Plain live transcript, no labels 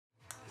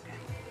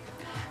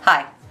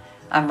Hi,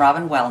 I'm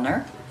Robin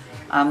Wellner.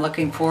 I'm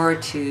looking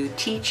forward to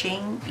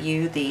teaching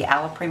you the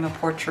Alla Prima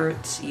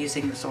Portraits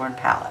using the Zorn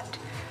Palette.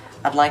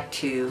 I'd like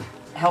to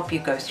help you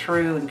go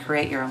through and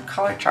create your own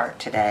color chart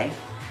today.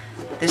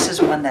 This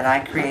is one that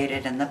I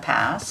created in the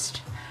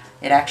past.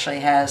 It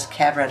actually has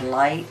Cad Red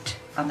Light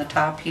on the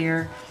top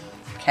here,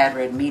 Cad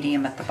Red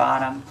Medium at the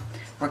bottom.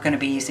 We're going to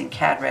be using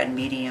Cad Red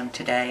Medium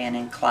today and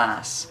in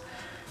class.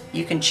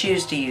 You can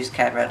choose to use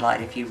Cad Red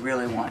Light if you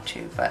really want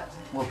to, but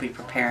we'll be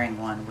preparing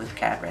one with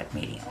Cad Red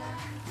Medium.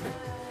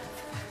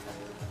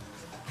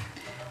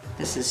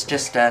 This is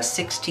just a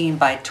 16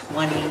 by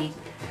 20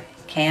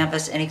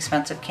 canvas,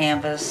 inexpensive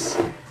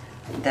canvas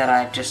that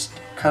I've just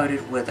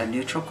coated with a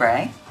neutral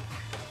gray.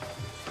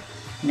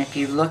 And if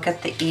you look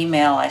at the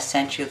email I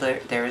sent you,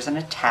 there is an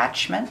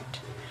attachment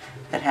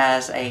that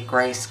has a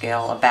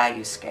grayscale, a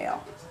value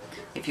scale.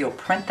 If you'll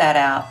print that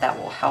out, that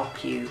will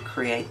help you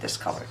create this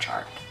color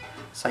chart.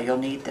 So you'll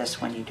need this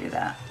when you do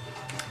that.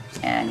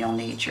 And you'll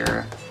need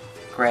your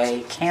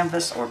gray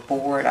canvas or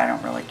board, I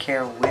don't really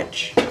care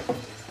which,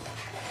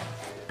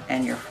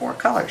 and your 4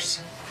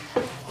 colors: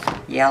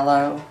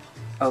 yellow,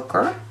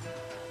 ochre,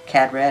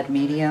 Cad Red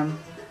Medium,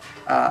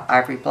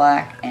 ivory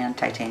black, and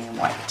titanium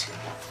white.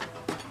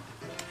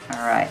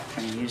 Alright,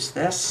 I'm going to use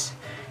this.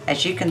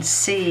 As you can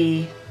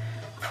see,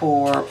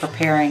 for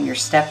preparing your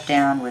step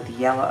down with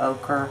yellow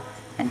ochre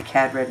and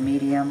Cad Red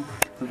Medium,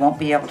 we won't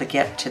be able to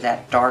get to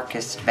that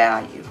darkest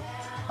value.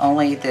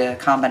 Only the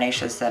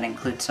combinations that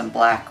include some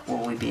black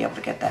will we be able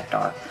to get that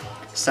dark.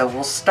 So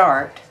we'll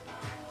start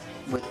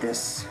with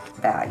this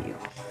value.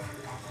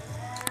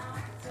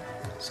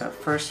 So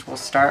first we'll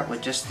start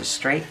with just the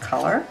straight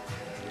color,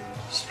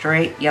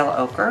 straight yellow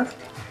ochre,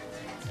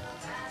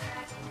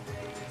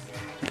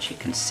 which you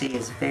can see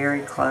is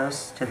very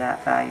close to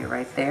that value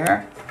right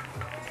there.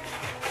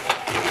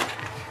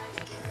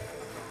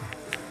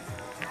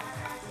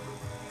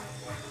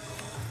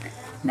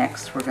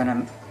 Next we're going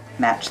to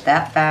match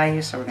that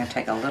value, so we're going to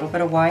take a little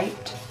bit of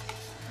white.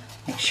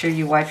 Make sure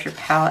you wipe your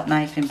palette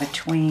knife in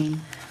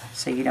between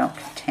so you don't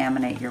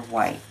contaminate your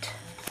white.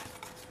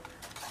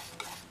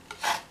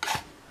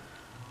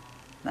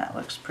 That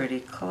looks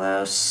pretty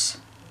close.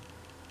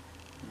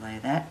 Lay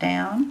that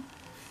down.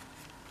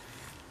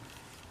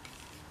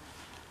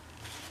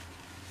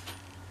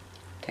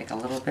 Take a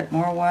little bit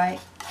more white.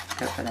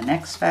 Go for the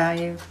next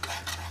value.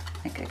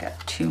 I think I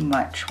got too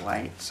much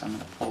white, so I'm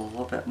going to pull a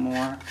little bit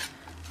more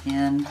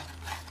in.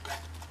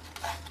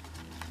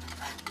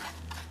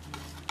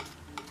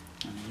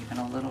 And even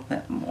a little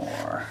bit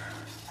more.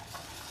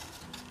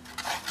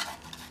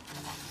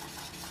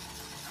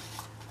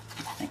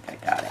 I think I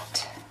got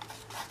it.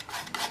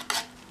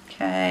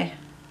 Okay.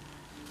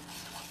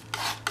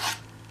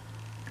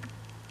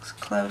 Looks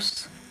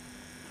close.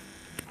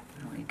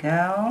 There we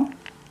go.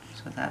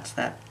 So that's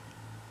that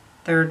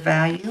third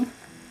value.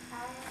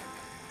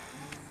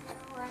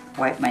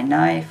 Wipe my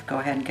knife, go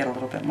ahead and get a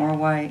little bit more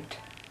white.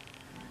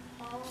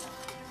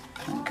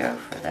 And go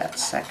for that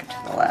second to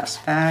the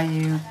last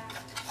value.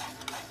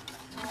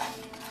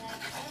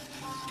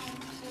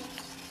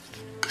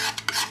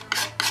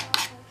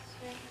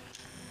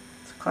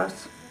 It's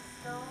close.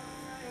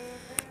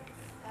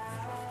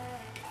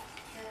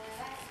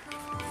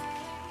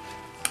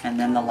 And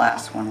then the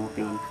last one will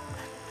be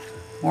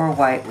more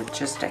white with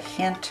just a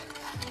hint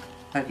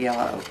of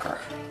yellow ochre.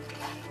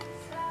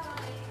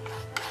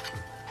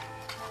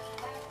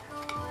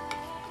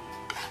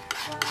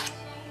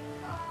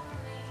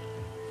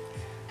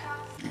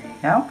 There you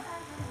go.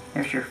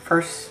 There's your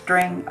first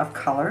string of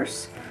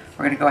colors.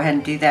 We're going to go ahead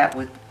and do that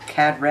with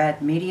Cad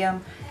Red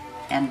Medium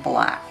and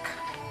black.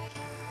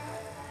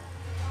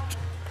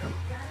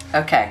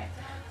 Okay,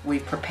 we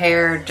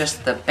prepared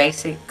just the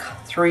basic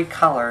 3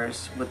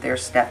 colors with their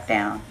step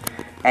down.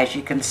 As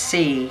you can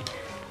see,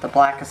 the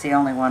black is the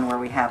only one where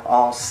we have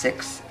all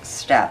 6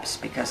 steps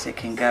because it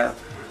can go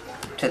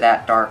to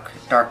that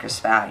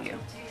darkest value.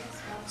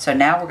 So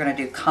now we're going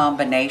to do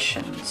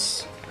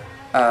combinations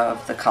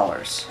of the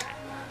colors.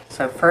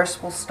 So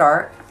first we'll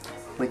start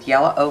with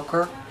yellow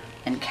ochre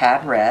and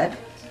Cad Red.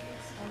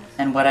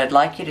 And what I'd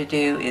like you to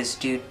do is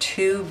do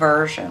 2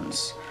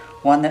 versions.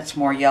 One that's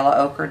more yellow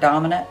ochre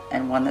dominant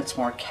and one that's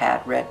more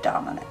Cad Red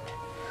dominant.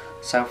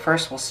 So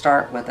first we'll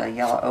start with a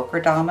yellow ochre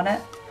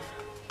dominant,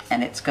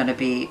 and it's going to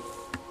be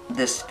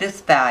this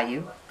 5th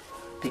value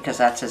because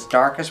that's as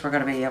dark as we're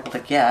going to be able to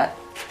get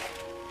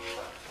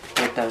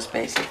with those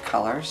basic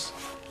colors.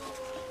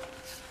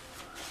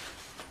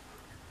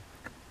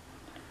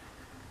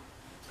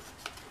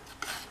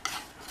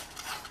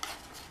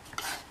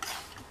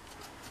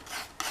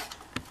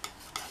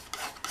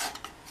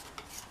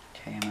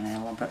 Okay, I'm going to add a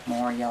little bit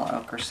more yellow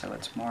ochre so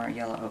it's more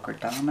yellow ochre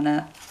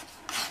dominant.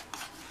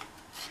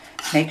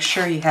 Make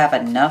sure you have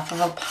enough of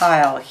a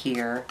pile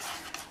here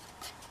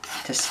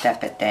to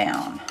step it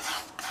down.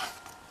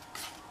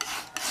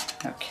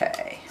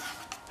 Okay,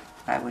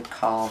 I would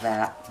call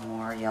that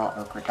more yellow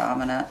ochre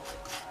dominant.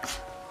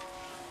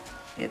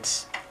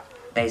 It's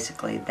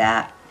basically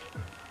that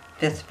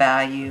 5th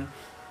value.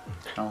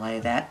 I'll lay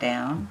that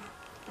down.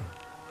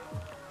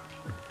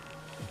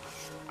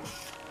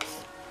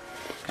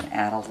 and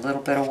add a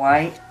little bit of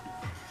white.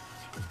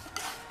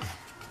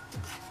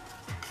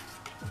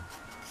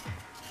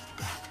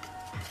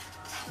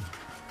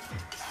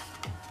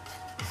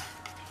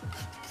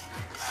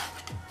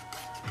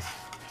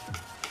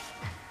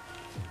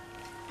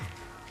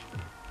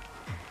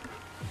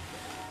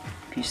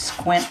 If you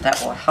squint,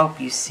 that will help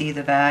you see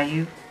the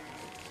value.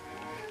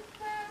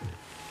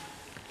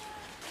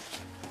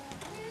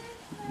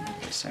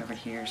 This over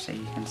here so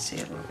you can see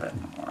a little bit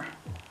more.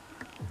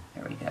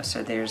 There we go.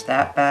 So there's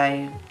that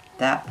value,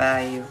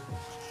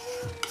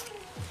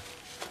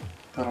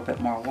 a little bit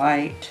more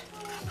white,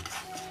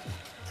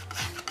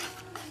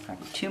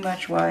 probably too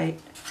much white.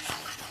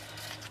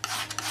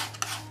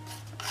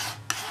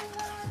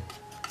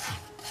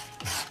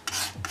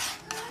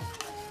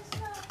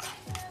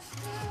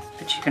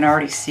 But you can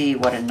already see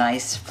what a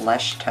nice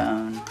flesh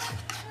tone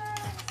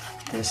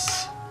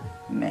this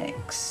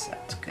makes.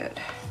 That's good.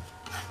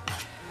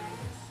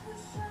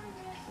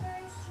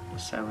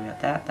 So we got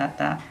that. There's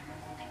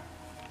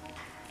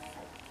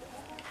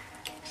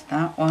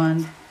that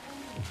one.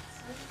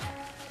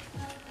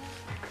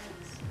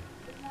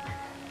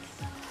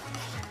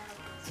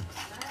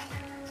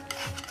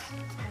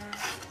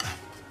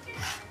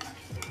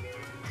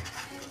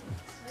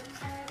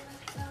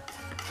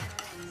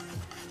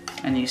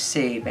 And you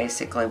see,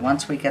 basically,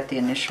 once we get the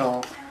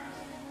initial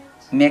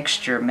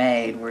mixture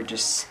made, we're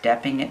just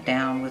stepping it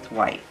down with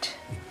white.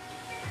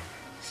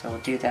 So we'll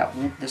do that.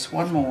 This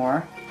one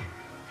more.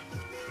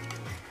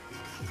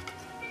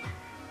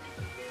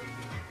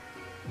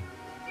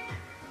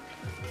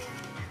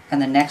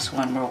 And the next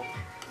one we'll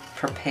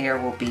prepare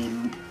will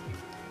be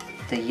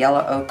the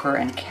yellow ochre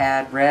and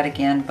cad red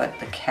again, but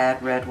the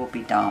cad red will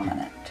be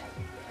dominant.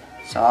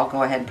 So I'll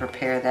go ahead and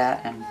prepare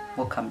that and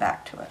we'll come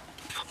back to it.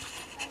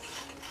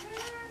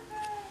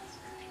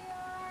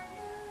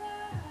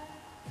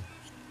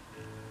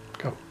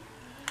 Go.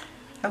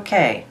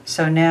 Okay,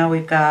 so now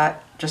we've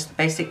got just the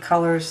basic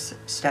colors,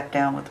 step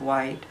down with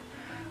white.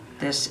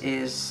 This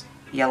is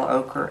yellow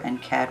ochre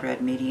and cad red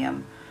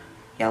medium,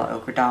 yellow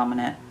ochre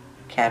dominant,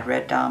 cad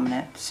red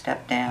dominant,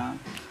 step down.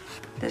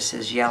 This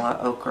is yellow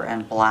ochre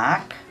and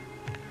black,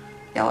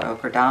 yellow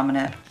ochre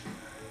dominant,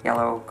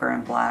 yellow ochre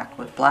and black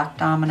with black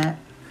dominant,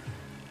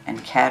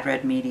 and cad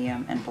red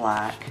medium and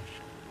black,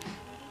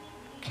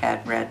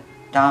 cad red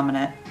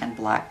dominant and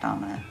black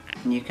dominant.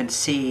 And you can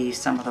see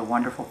some of the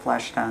wonderful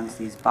flesh tones,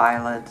 these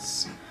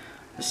violets.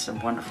 This is a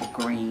wonderful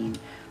green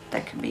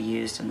that can be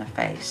used in the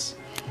face.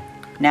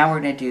 Now we're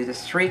going to do the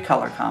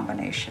 3-color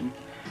combination.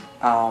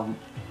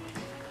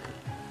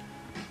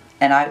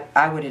 And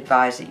I would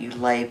advise that you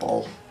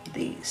label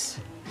these.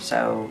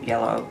 So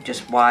yellow,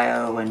 just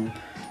YO and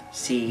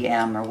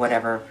CM or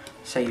whatever,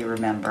 so you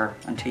remember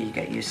until you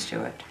get used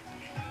to it.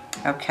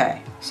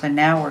 Okay, so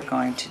now we're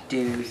going to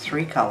do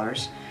 3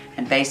 colors,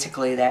 and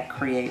basically that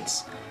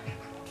creates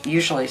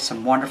usually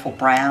some wonderful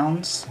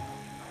browns,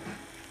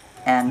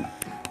 and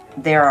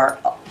there are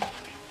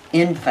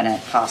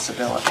infinite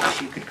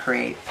possibilities. You could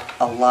create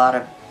a lot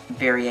of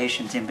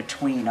variations in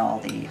between all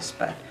these,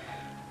 but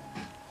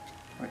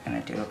we're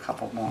going to do a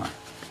couple more.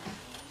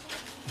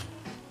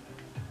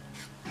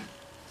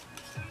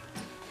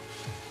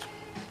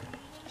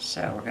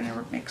 So we're going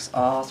to mix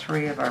all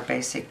 3 of our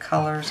basic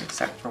colors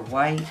except for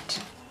white.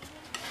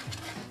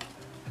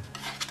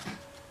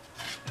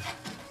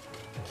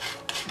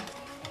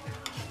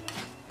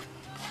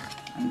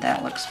 And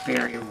that looks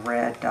very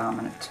red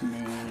dominant to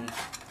me.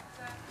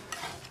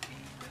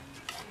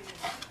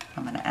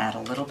 I'm going to add a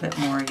little bit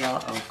more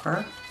yellow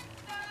ochre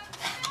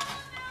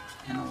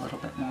and a little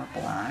bit more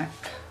black.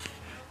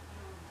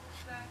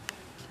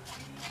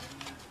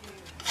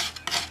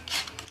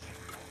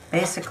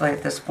 Basically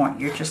at this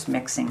point you're just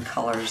mixing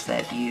colors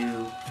that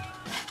you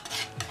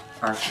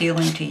are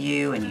appealing to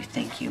you and you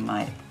think you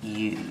might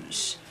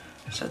use.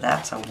 So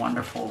that's a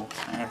wonderful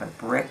kind of a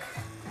brick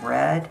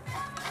red.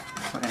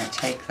 We're going to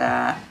take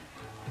that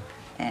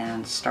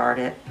and start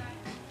it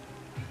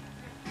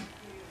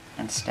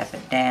and step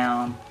it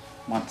down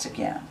once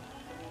again.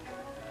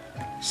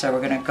 So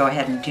we're going to go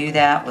ahead and do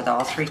that with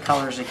all 3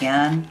 colors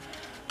again.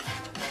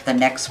 The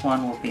next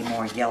one will be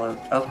more yellow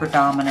ochre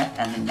dominant,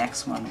 and the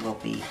next one will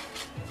be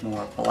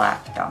more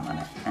black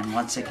dominant. And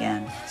once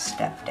again,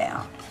 step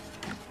down.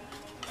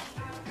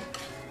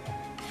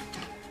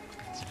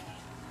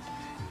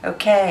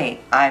 Okay,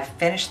 I've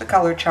finished the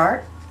color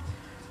chart.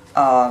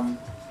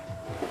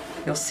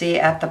 You'll see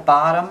at the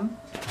bottom,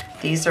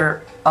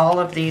 all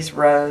of these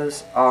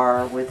rows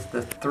are with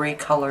the 3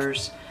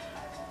 colors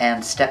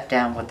and step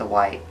down with the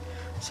white.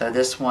 So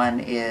this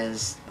one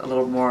is a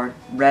little more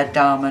red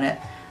dominant,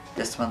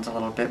 this one's a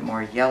little bit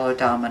more yellow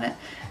dominant,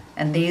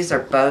 and these are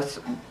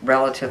both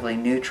relatively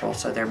neutral,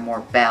 so they're more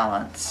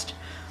balanced.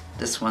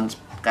 This one's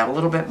got a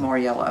little bit more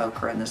yellow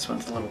ochre and this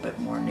one's a little bit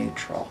more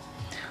neutral.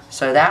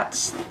 So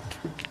that's,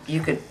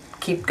 you could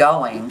keep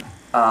going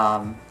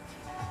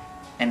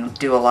and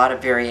do a lot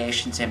of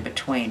variations in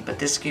between, but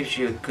this gives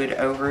you a good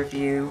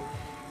overview.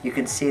 You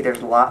can see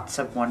there's lots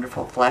of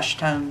wonderful flesh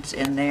tones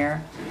in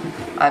there.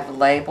 I've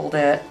labeled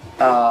it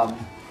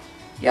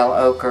yellow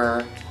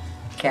ochre,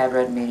 Cad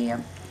Red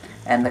Medium,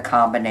 and the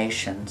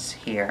combinations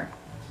here.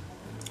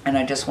 And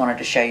I just wanted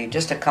to show you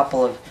just a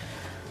couple of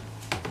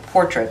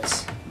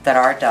portraits that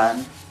are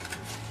done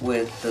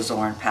with the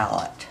Zorn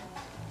palette.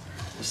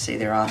 You see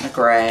they're on the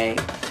gray.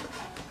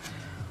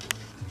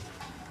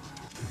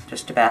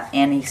 Just about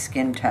any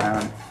skin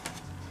tone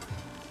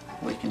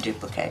we can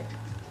duplicate.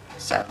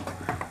 So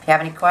if you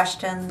have any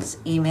questions,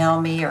 email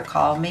me or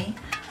call me,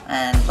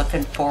 and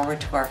looking forward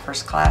to our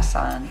first class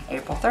on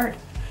April 3rd.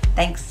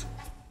 Thanks.